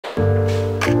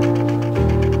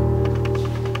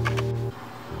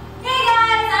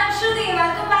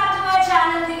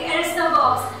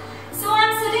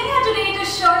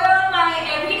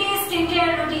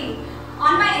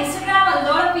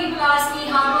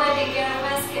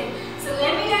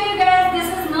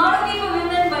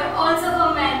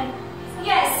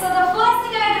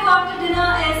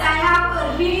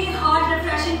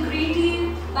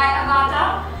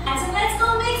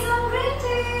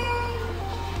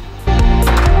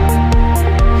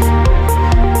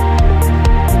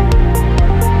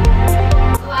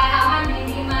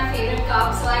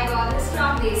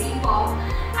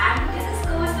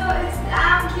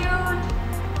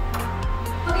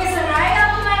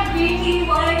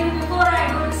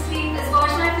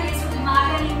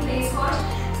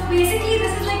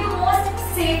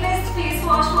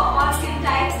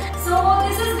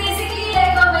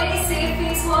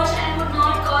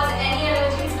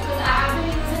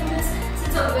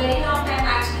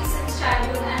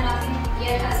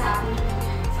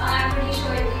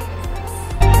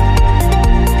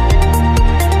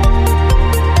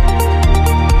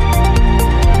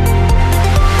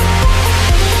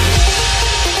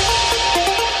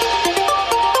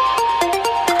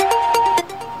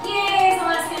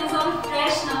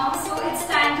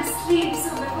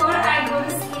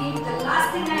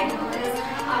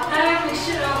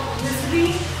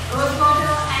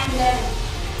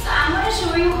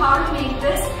show you how to make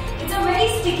this. It's a very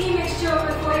sticky mixture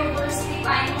before you go to sleep.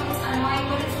 I know it's annoying,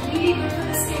 but it's really good for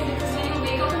the skin because when you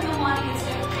wake up in the morning, it's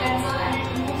like a cleanser and it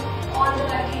removes all the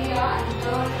bacteria and the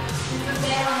dirt which is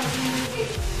there on a daily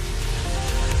basis.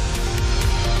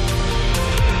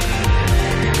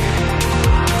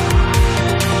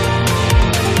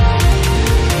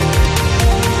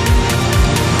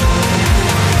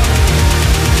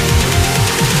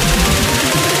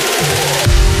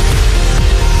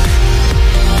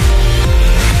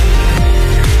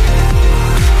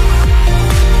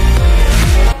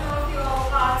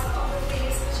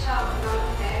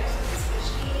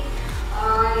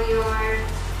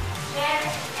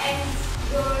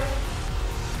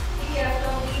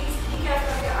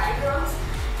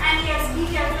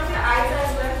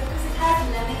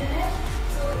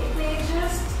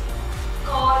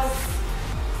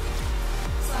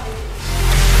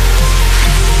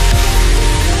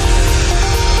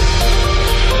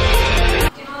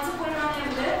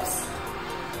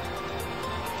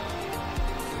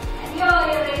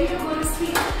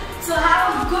 So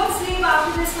have a good sleep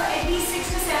after this for at least 6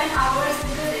 to 7 hours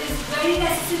because it is very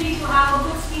necessary to have a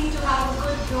good sleep to have a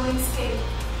good glowing skin.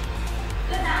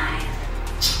 Good night.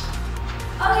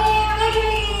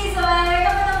 Okay, so when I wake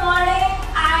up in the morning,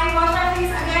 I wash my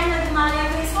face again with Himalaya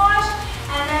face wash,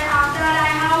 and then after that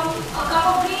I have a cup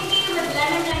of green tea with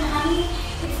lemon and honey.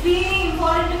 It's really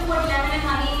important to put lemon and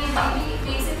honey. It really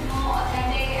makes it more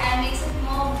authentic and makes it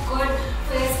more good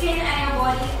for your skin and your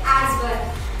body as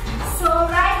well. So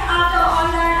right after all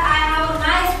that, I have a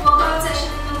nice workout session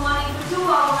in the morning for 2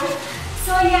 hours.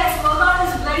 So yes, workout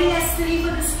is very necessary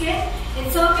for the skin.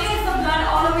 It circulates the blood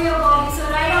all over your body. So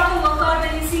right after workout,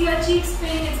 when you see your cheeks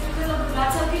pink, it's because of the blood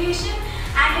circulation,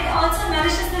 and it also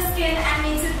nourishes the skin and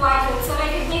makes it whiter. So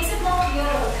like it makes it more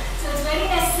clearer. So it's very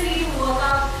necessary to work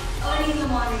out early in the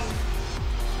morning.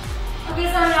 Okay,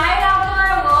 so right after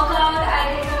my workout, I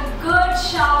take a good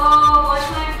shower, wash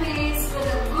my face with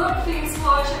a good face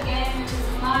wash again, which is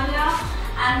Himalaya,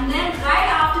 and then right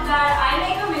after that I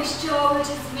make a mixture which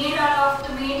is made out of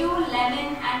tomato,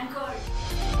 lemon and curd.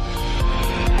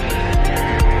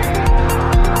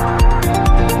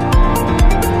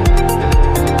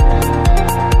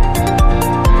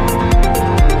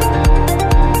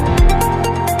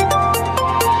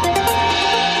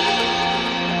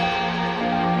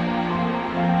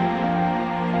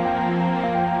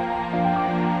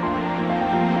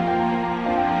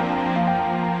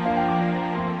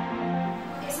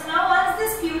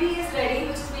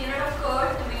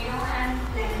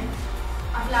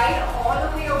 Apply it all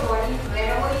over your body,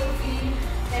 wherever you feel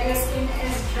that your skin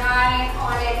is dry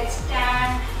or like it's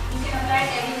tan. You can apply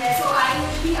it everywhere. So I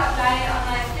usually apply it on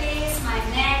my face, my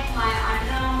neck, my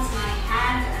underarms, my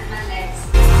hands and my legs.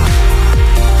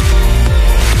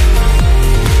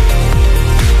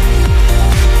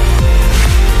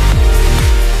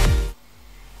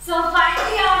 So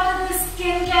finally, after the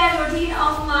skincare routine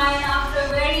of mine, after a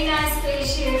very nice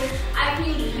facial, I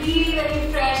feel really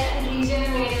very fresh and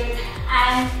regenerated.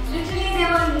 And literally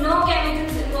there were no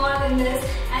chemicals involved in this,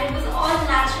 and it was all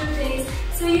natural things.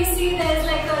 So you see there's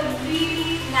like a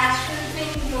really natural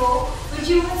pink glow which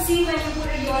you will see when you put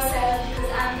it yourself,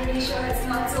 because I'm pretty sure it's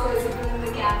not so visible in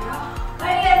the camera.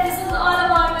 But yeah, this is all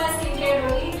about my skincare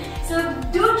routine. So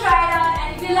do try it out,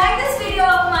 and if you like this video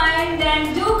of mine,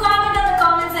 then do comment on the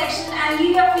comment section and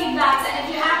leave your feedbacks. And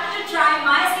if you happen to try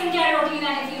my skincare routine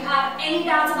and if you have any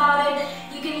doubts about it,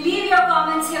 you can leave your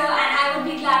comments here and I would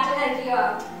be glad to help you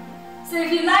out. So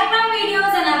if you like my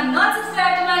videos and have not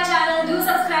subscribed to my channel, do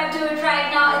subscribe to it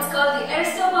right now. It's called the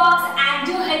Aristobox, and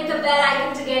do hit the bell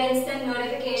icon to get instant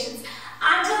notifications.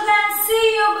 Until then, see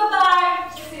you, bye-bye.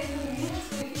 If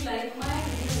you like my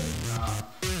videos,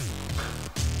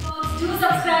 so do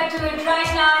subscribe to it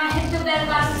right now and hit the bell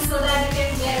button so that you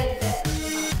can get it there.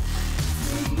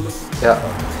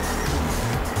 Yeah.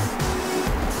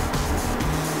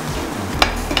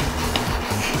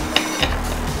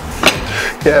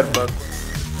 Yeah, but